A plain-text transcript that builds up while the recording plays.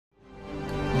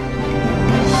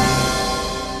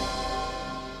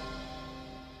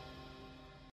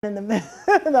in the middle.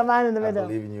 The man in the middle. I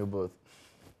believe in you both.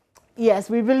 Yes,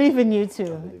 we believe in you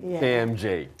too. Yeah.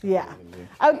 KMJ. Yeah.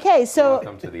 Okay, so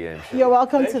Welcome to the AM show. you're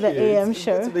welcome to the Thank you. AM It's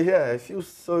show. good to be here. It feels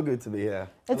so good to be here.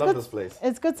 I love this place.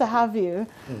 It's good to have you.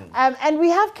 And we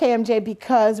have KMJ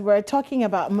because we're talking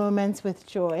about Moments with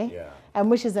Joy,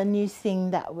 which is a new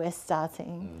thing that we're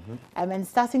starting. And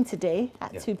starting today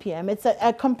at 2 p.m. It's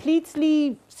a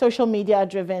completely social media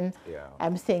driven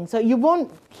thing. So you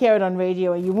won't hear it on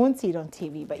radio and you won't see it on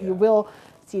TV, but you will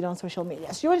see it on social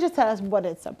media. So you want to just tell us what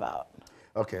it's about?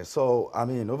 Okay, so I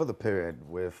mean, over the period,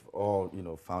 we've all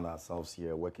found ourselves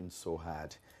here working so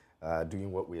hard,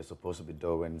 doing what we are supposed to be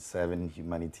doing, serving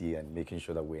humanity and making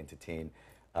sure that we entertain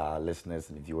listeners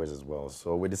and viewers as well.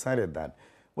 So we decided that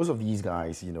most of these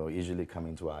guys, usually come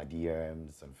into our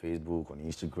DMs on Facebook, on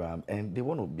Instagram, and they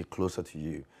want to be closer to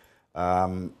you.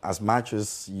 As much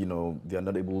as they are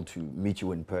not able to meet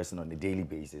you in person on a daily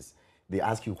basis, they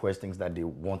ask you questions that they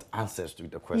want answers to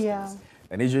the questions. Yeah.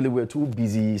 And usually we're too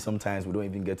busy. Sometimes we don't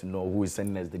even get to know who is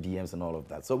sending us the DMs and all of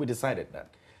that. So we decided that,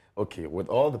 okay, with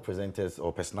all the presenters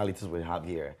or personalities we have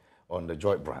here on the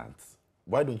Joy brands,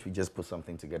 why don't we just put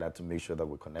something together to make sure that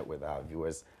we connect with our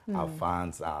viewers, our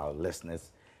fans, our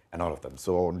listeners, and all of them.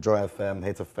 So on Joy FM,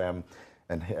 Hit FM,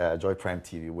 and Joy Prime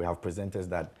TV, we have presenters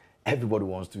that everybody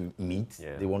wants to meet,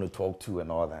 they want to talk to and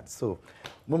all that. So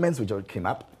Moments with Joy came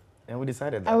up. And we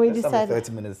decided that let's have a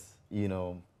 30 minutes,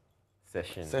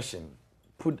 session.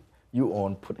 Put you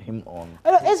on, put him on.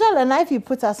 Israel and I, if you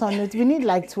put us on it, we need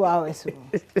like 2 hours.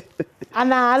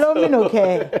 And I don't mean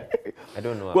okay. I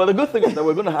don't know. Well, the good thing is that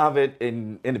we're going to have it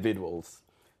in individuals.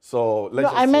 So let's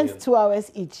just I meant 2 hours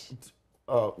each.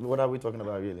 What are we talking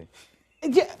about, really?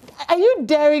 Are you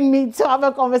daring me to have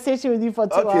a conversation with you for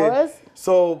 2 hours?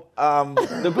 So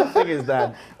the good thing is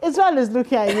that Israel is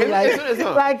looking at you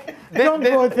like don't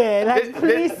go there. Like,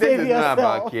 please save yourself. This is not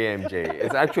about KMJ.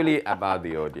 It's actually about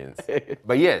the audience.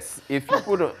 But yes, if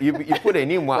you put a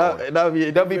new one on,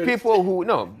 there'll be people who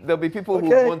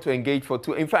want to engage for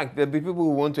two. In fact, there'll be people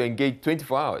who want to engage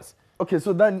 24 hours. Okay,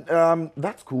 so then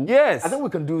that's cool. Yes, I think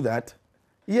we can do that.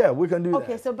 Yeah, we can do that.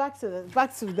 Okay, so back to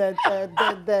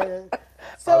the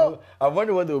So I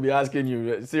wonder what they'll be asking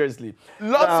you. Seriously,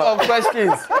 lots of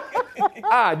questions.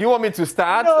 Do you want me to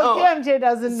start? No, KMJ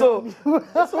doesn't know.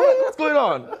 So what's going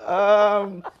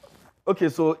on? Okay,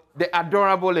 so the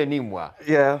adorable Enimwa.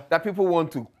 Yeah. That people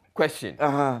want to question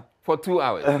for 2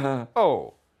 hours.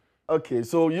 Oh. Okay,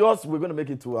 so yours, we're going to make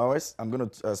it 2 hours. I'm going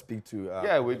to speak to...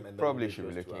 we probably should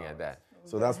be looking at that.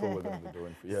 So that's what we're going to be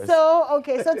doing for you. So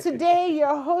today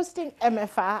you're hosting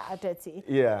Emefa Adeti.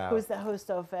 Yeah. Who's the host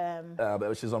of...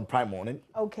 she's on Prime Morning.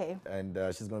 Okay. And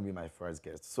she's going to be my first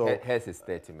guest. So hers is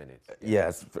 30 minutes.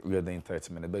 Yes, we're doing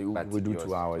 30 minutes, but we do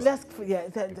 2 hours.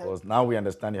 Because now we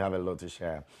understand you have a lot to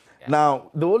share. Yeah. Now,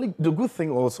 the good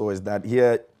thing also is that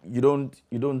here, you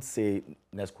don't say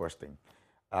next question.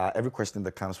 Every question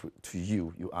that comes to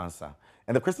you, you answer.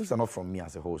 And the questions are not from me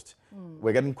as a host.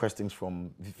 We're getting questions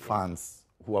from the fans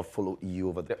who have followed you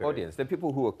over the audience, the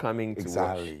people who are coming to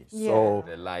watch so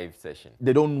the live session.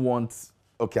 They don't want,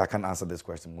 okay, I can't answer this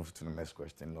question, move to the next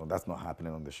question. No, that's not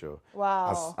happening on the show.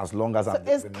 Wow. As long as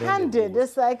it's candid.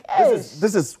 It's like,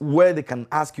 this is where they can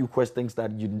ask you questions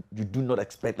that you do not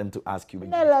expect them to ask you.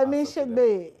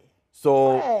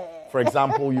 So, for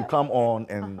example, you come on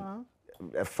and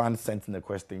a fan sent in a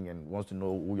question and wants to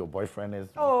know who your boyfriend is.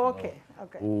 Oh, okay.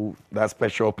 Who that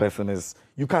special person is.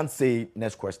 You can't say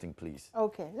next question, please.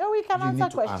 Okay. No, we can answer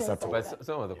questions. But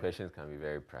some of the questions can be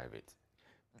very private.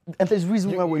 And there's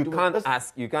reason why we can't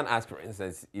ask. You can't ask, for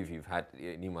instance, if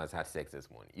Nima's had sex this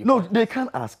morning. They can't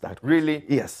ask that. Really?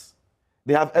 Yes.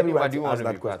 They have every right to ask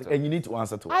that question, and you need to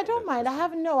answer to it. I don't mind.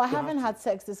 I haven't had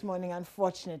sex this morning,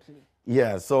 unfortunately.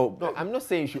 Yeah, so... No, I'm not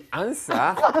saying you should answer.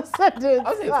 I've answered it. I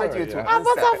was expecting you to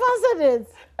answer. But I've answered it.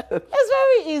 It's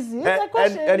very easy. It's a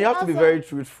question. And you have to be very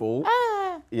truthful.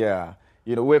 Yeah.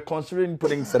 We're considering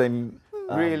putting certain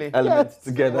elements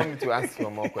together. I want me to ask you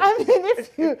more questions.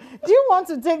 I mean, do you want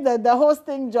to take the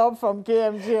hosting job from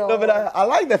KMG? No, but I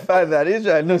like the fact that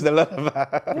Israel knows a lot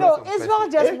about. No, Israel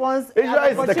just wants. Israel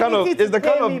is the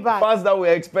kind of fans that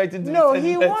we're expecting to. No,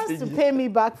 he wants to pay me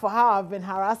back for how I've been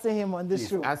harassing him on this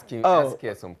show. Ask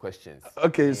her some questions.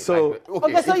 Okay, so so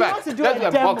you want to do a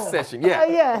mock session? Yeah.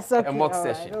 Yes. Okay. A mock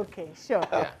session. Okay, sure.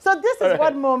 Yeah. So this is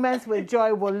what Moments with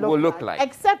Joy will look like.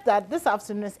 Except that this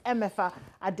afternoon is Emefa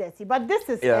Adeti, but this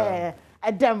is a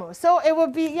demo. So it will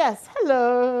be,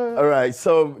 hello. All right,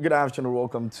 so good afternoon.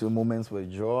 Welcome to Moments with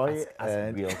Joy.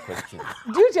 Ask real questions.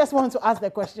 Do you just want to ask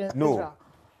the questions? No. Israel?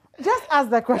 Just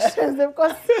ask the questions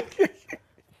because,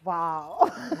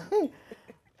 wow.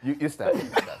 You start.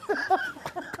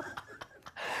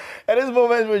 At this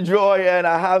moment with Joy, and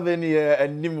I have in here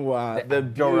Enimwa, the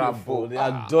beautiful, the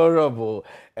adorable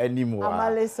Enimwa.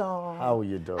 Amaleson. How are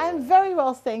you doing? I'm very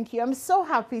well, thank you. I'm so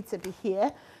happy to be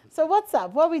here. So what's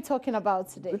up? What are we talking about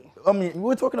today? I mean,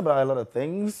 we're talking about a lot of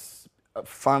things.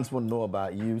 Fans will know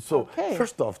about you. So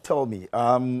first off, tell me,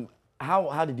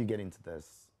 how did you get into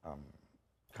this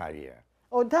career?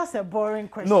 Oh, that's a boring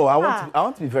question. No, I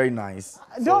want to be very nice.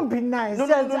 Don't be nice. No.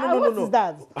 What is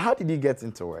that? How did you get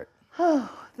into it?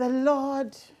 The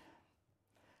Lord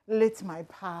lit my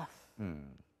path,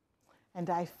 and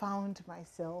I found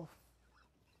myself.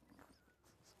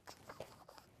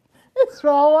 It's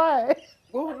wrong. Why?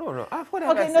 Oh, no.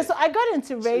 So I got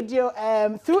into radio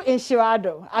through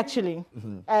Inshirado, actually,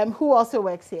 who also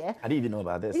works here. I didn't even know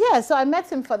about this. Yeah, so I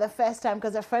met him for the first time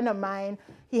because a friend of mine,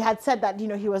 he had said that,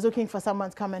 he was looking for someone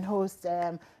to come and host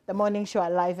the morning show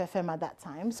at Live FM at that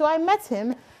time. So I met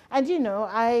him and,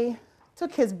 I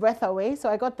took his breath away, so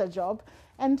I got the job.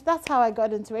 And that's how I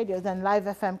got into radio, then Live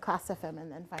FM, Class FM,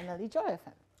 and then finally Joy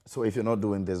FM. So if you're not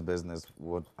doing this business,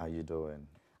 what are you doing?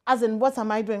 As in, what am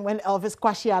I doing when Elvis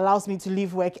Kwashi allows me to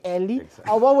leave work early?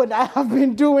 Exactly. Or what would I have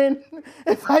been doing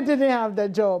if I didn't have the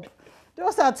job?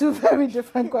 Those are two very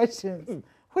different questions.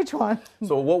 Which one?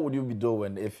 So what would you be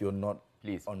doing if you're not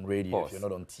on radio, pause. if you're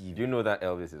not on TV? Do you know that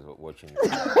Elvis is watching you?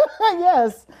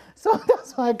 Yes. So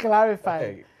that's why I clarified.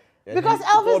 Okay. Yeah, because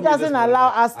Elvis doesn't allow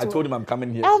us to... I told him I'm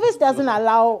coming here. Elvis doesn't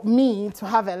allow me to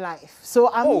have a life.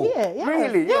 So I'm here. Yes,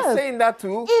 really? Yes. You're saying that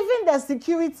too? Even the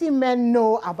security men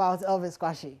know about Elvis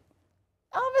Kwashi.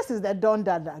 Elvis is the Don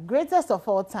Dada, greatest of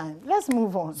all time. Let's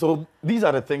move on. So these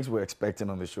are the things we're expecting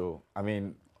on the show. I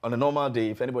mean, on a normal day,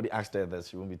 if anybody asked her this,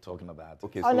 she won't be talking about it.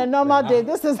 Okay, on a normal day,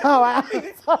 this is how I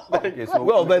answer.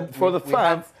 Well, but for the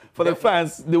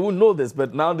fans, they won't know this,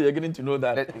 but now they're getting to know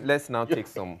that. Let's now take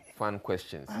some fun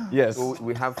questions. Yes. So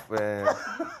we have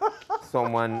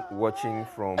someone watching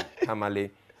from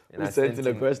Tamale, and I sent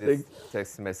him this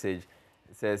text message.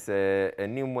 It says,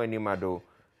 "Enimwa Nimado,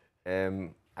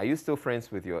 are you still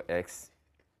friends with your ex?"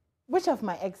 Which of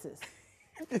my exes?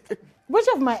 Which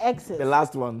of my exes? The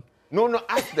last one. No,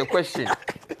 ask the question.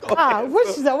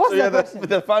 What's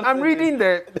the question? I'm reading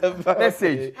the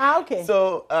message. Okay.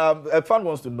 So a fan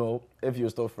wants to know if you're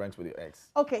still friends with your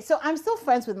ex. Okay, so I'm still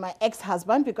friends with my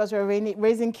ex-husband because we're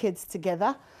raising kids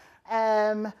together.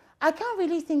 I can't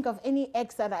really think of any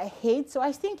ex that I hate, so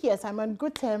I think, yes, I'm on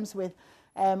good terms with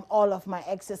all of my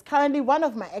exes. Currently, one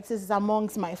of my exes is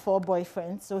amongst my 4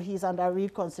 boyfriends, so he's under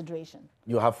reconsideration.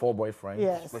 You have 4 boyfriends?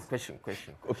 Yes. Question.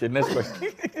 Okay, next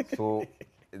question. So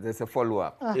there's a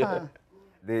follow-up. Yeah.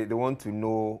 They want to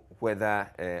know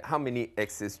whether, how many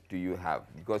exes do you have?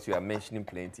 Because you are mentioning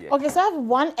plenty. Okay, so I have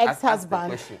one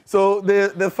ex-husband. So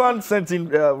the fan sent in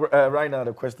right now,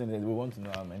 the question is, we want to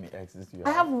know how many exes you have.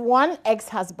 I have one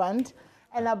ex-husband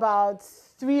and about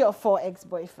 3 or 4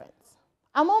 ex-boyfriends.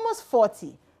 I'm almost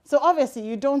 40. So obviously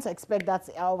you don't expect that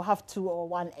I'll have 2 or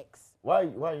 1 ex. Why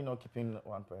are you not keeping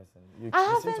one person? You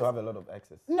seem to have a lot of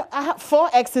exes. No, I have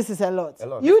 4 exes is a lot.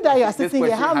 You that you are sitting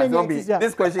here, how many exes do you have?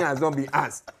 This question has not been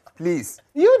asked. Please.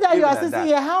 You that you are sitting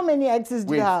here, how many exes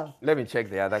do you have? Let me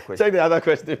check the other question. Check the other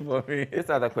question for me. This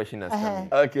other question has come in.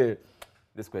 Okay.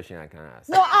 This question I can't ask.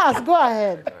 No, ask. Go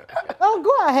ahead. No,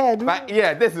 go ahead. But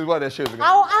yeah, this is what the show is going to be.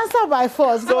 I will answer by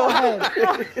force. Go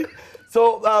ahead.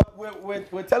 So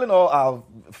we're telling all our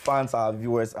fans, our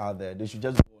viewers out there, they should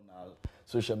just go on our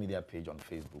social media page on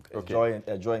Facebook. Okay.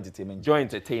 Joy Entertainment. Joy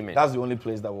Entertainment. That's the only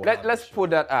place that will. Let's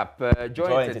put that up.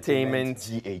 Joy Entertainment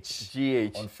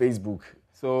GH on Facebook.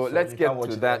 So let's get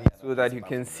to that so that you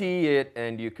can see it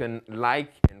and you can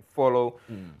like and follow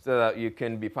so that you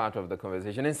can be part of the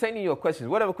conversation. And send in your questions.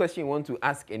 Whatever question you want to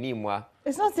ask Enimwa.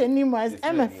 It's not Enimwa, it's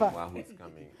Emefa. Who's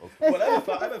coming. Okay. Well,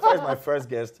 Emefa is my first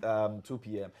guest, 2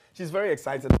 p.m. She's very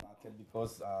excited about it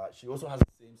because she also has the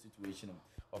same situation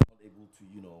of not able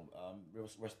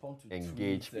to, respond to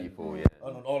engage people,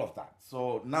 and all of that.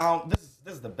 So now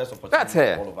this is the best opportunity that's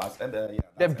her. for all of us. And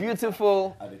the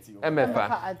beautiful Emefa.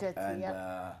 Adeti,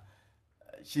 and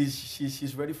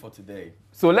she's ready for today.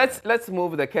 So let's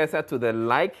move the cursor to the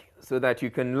like so that you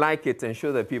can like it and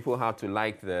show the people how to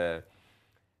like the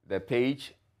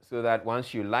page. So that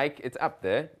once you like, it's up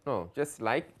there. No, just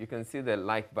like. You can see the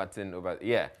like button over.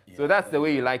 Yeah. So that's the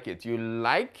way you like it. You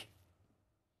like.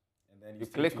 And then you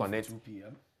click on it. 2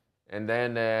 p.m. And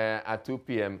then at 2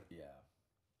 p.m.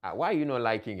 Yeah. Why are you not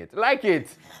liking it? Like it.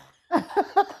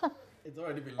 It's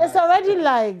already been liked. It's already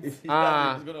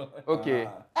liked. Okay.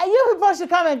 You people should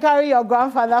come and carry your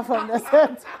grandfather from the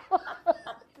set.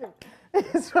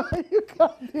 It's right. You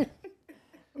can't be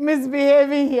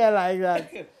misbehaving here like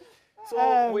that.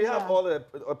 So we have all the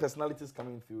personalities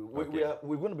coming through.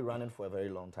 We're going to be running for a very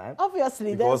long time.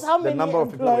 Obviously, because there's how many the number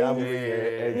of people we have over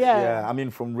employees? here. I mean,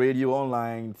 from radio,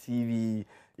 online, TV.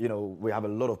 You know, we have a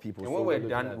lot of people. And when we're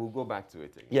done, we'll go back to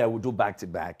it again. Yeah, we'll do back to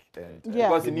back.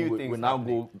 Because new things we now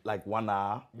go like 1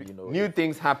 hour. You know, new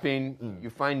things happen. You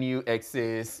find new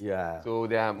exes. Yeah. So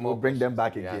there are more. We'll bring them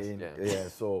back again. Yeah.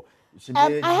 So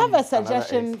I have a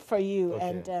suggestion for you,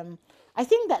 and I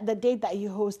think that the date that you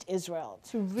host Israel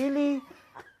to really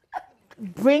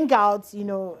bring out, you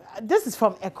know, this is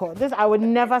from Echo. This I would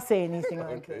never say anything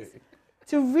like this.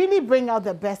 To really bring out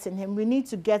the best in him, we need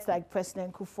to get like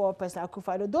President Kufuor, President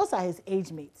Akufo-Addo. Those are his age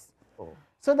mates.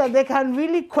 So that they can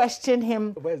really question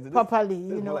him properly,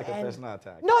 you know. Like a personal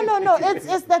attack. No.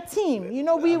 It's the team. You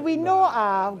know, we know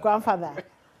our grandfather.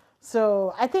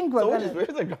 So I think we're gonna. Where's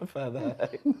the grandfather?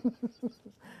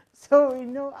 So we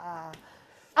know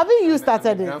you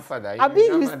started it. Grandfather.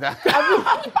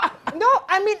 No,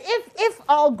 I mean if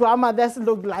all grandmothers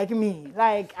look like me,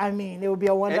 like I mean it would be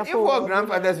a wonderful. And if all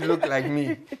grandfathers look like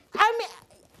me. I mean,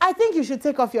 I think you should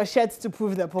take off your shirts to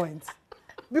prove the point.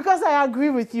 Because I agree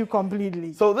with you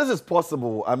completely. So this is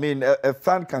possible. I mean, a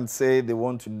fan can say they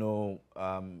want to know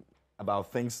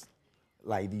about things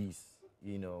like these,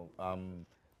 you know,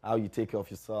 how you take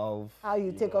off yourself. How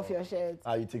you take off your shirt.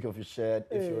 How you take off your shirt.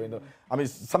 If you're in I mean,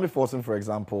 Sammy Forson, for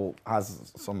example,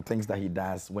 has some things that he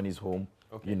does when he's home,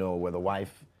 you know, with the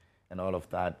wife and all of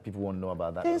that. People won't know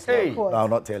about that. Hey. I'll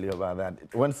not tell you about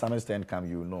that. When Sammy's turn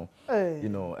comes, you know. You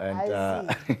know,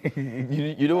 and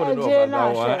you don't want to know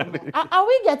about that one. Are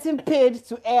we getting paid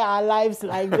to air our lives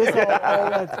like this or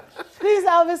what? Please,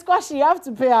 Elvis Kwashi, you have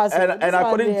to pay us. And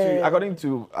according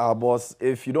to our boss,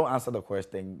 if you don't answer the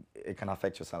question, it can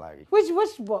affect your salary. Which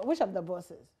of the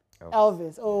bosses?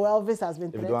 Elvis. Oh, Elvis has been.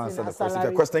 If you don't answer the question, if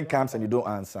the question comes and you don't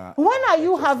answer. When are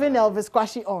you having Elvis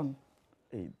Kwashi on?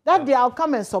 That day I'll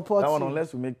come and support that you. one,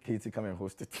 unless we make Katie come and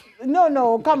host it.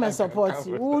 No, come and support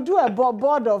you. We'll do a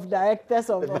board of directors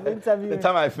of interview. The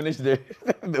time I finish the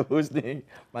hosting,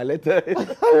 my letter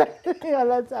Your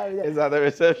letter is at the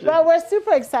reception. But we're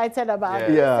super excited about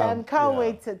it and can't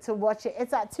wait to watch it.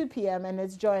 It's at 2 p.m. and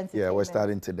it's Joy Entertainment. Yeah, we're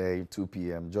starting today, 2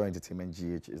 p.m. Joy Entertainment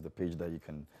GH is the page that you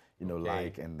can, you know,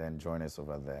 like and then join us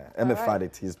over there. Emefa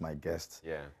Adeti is my guest.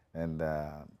 Yeah. And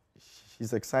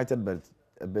she's excited but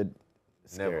a bit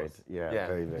scared. Yeah,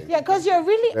 very, very. Yeah, because you're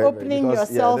really opening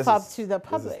yourself up to the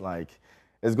public. This is like,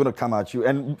 it's going to come at you.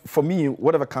 And for me,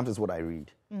 whatever comes is what I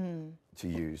read to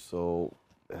you. So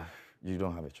you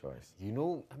don't have a choice. You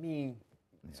know, I mean,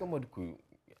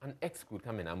 an ex could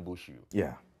come and ambush you.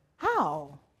 Yeah.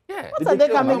 How? Yeah. What are they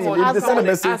coming to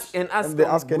ask? And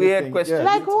ask weird questions. Yeah.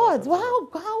 Like what?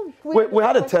 How we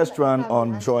had a test run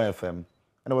on Joy FM, and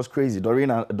it was crazy. Doreen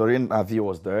Avi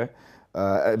was there.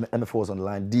 Emefa was on the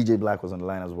line, DJ Black was on the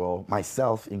line as well,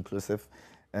 myself inclusive,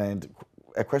 and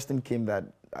a question came that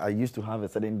I used to have a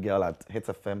certain girl at Hits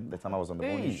FM the time I was on the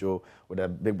morning show with a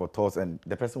big bottles, and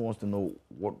the person wants to know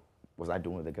what was I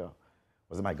doing with the girl.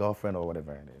 Was it my girlfriend or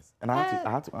whatever it is? And I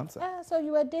had to answer. So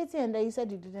you were dating and then you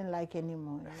said you didn't like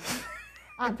anymore.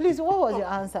 Please, what was your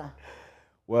answer?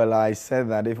 Well, I said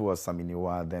that if it was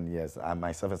Saminiwa, then yes, I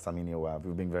myself and Saminiwa,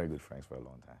 we've been very good friends for a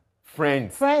long time.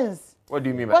 Friends. What do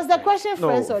you mean by was the question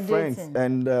friends or friends dating?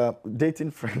 And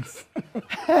dating friends.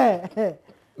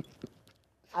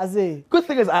 Aze. Good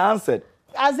thing is I answered.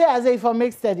 Aze, for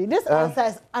make study. This answer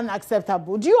is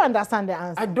unacceptable. Do you understand the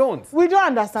answer? I don't. We don't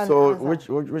understand the answer.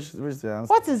 So which is the answer?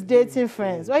 What is dating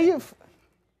friends?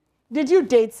 Did you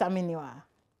date Saminiwa?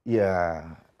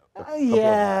 Yeah.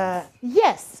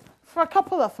 Yes. For a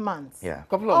couple of months. Yeah.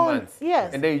 Couple of months?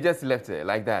 Yes. And then you just left it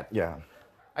like that? Yeah.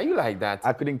 Are you like that?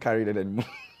 I couldn't carry that anymore.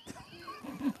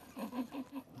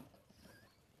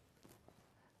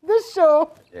 This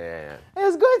show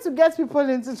is going to get people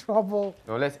into trouble.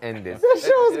 No, let's end this. This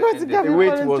show is going to get people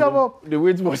in trouble. The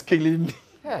weight was killing me.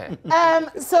 Yeah.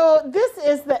 So this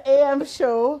is the AM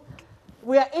show.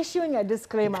 We are issuing a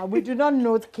disclaimer. We do not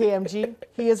note KMG.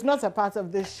 He is not a part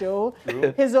of this show.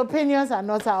 True. His opinions are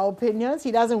not our opinions.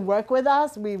 He doesn't work with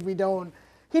us. We don't.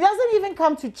 He doesn't even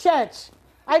come to church.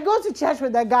 I go to church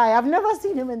with a guy. I've never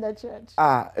seen him in the church.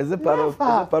 Is it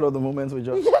part of the moments with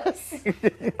Joy? Yes.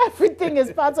 Everything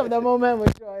is part of the moment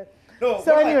with Joy. No,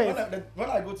 so anyway. When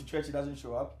I go to church, he doesn't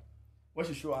show up. When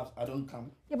she shows up, I don't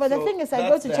come. Yeah, but the thing is, I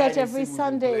go to church every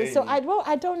Sunday. So I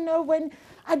don't know when.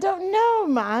 I don't know,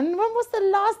 man. When was the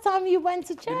last time you went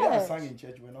to church? The day I sang in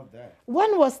church, we're not there.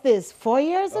 When was this? 4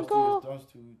 years ago? That was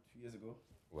 2 years ago.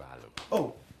 Wow.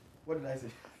 Oh, what did I say?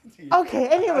 Okay,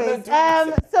 anyways,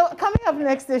 so coming up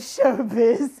next is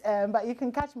Showbiz, but you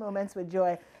can catch Moments with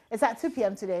Joy. It's at 2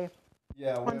 p.m. today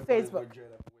on Facebook.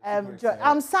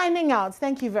 I'm signing out.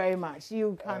 Thank you very much.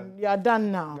 You are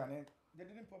done now.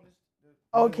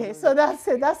 Okay, so that's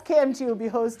it. That's KMG will be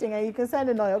hosting, and you can send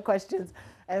in all your questions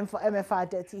for Emefa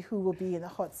Adeti, who will be in the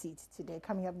hot seat today.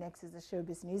 Coming up next is the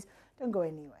Showbiz News. Don't go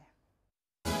anywhere.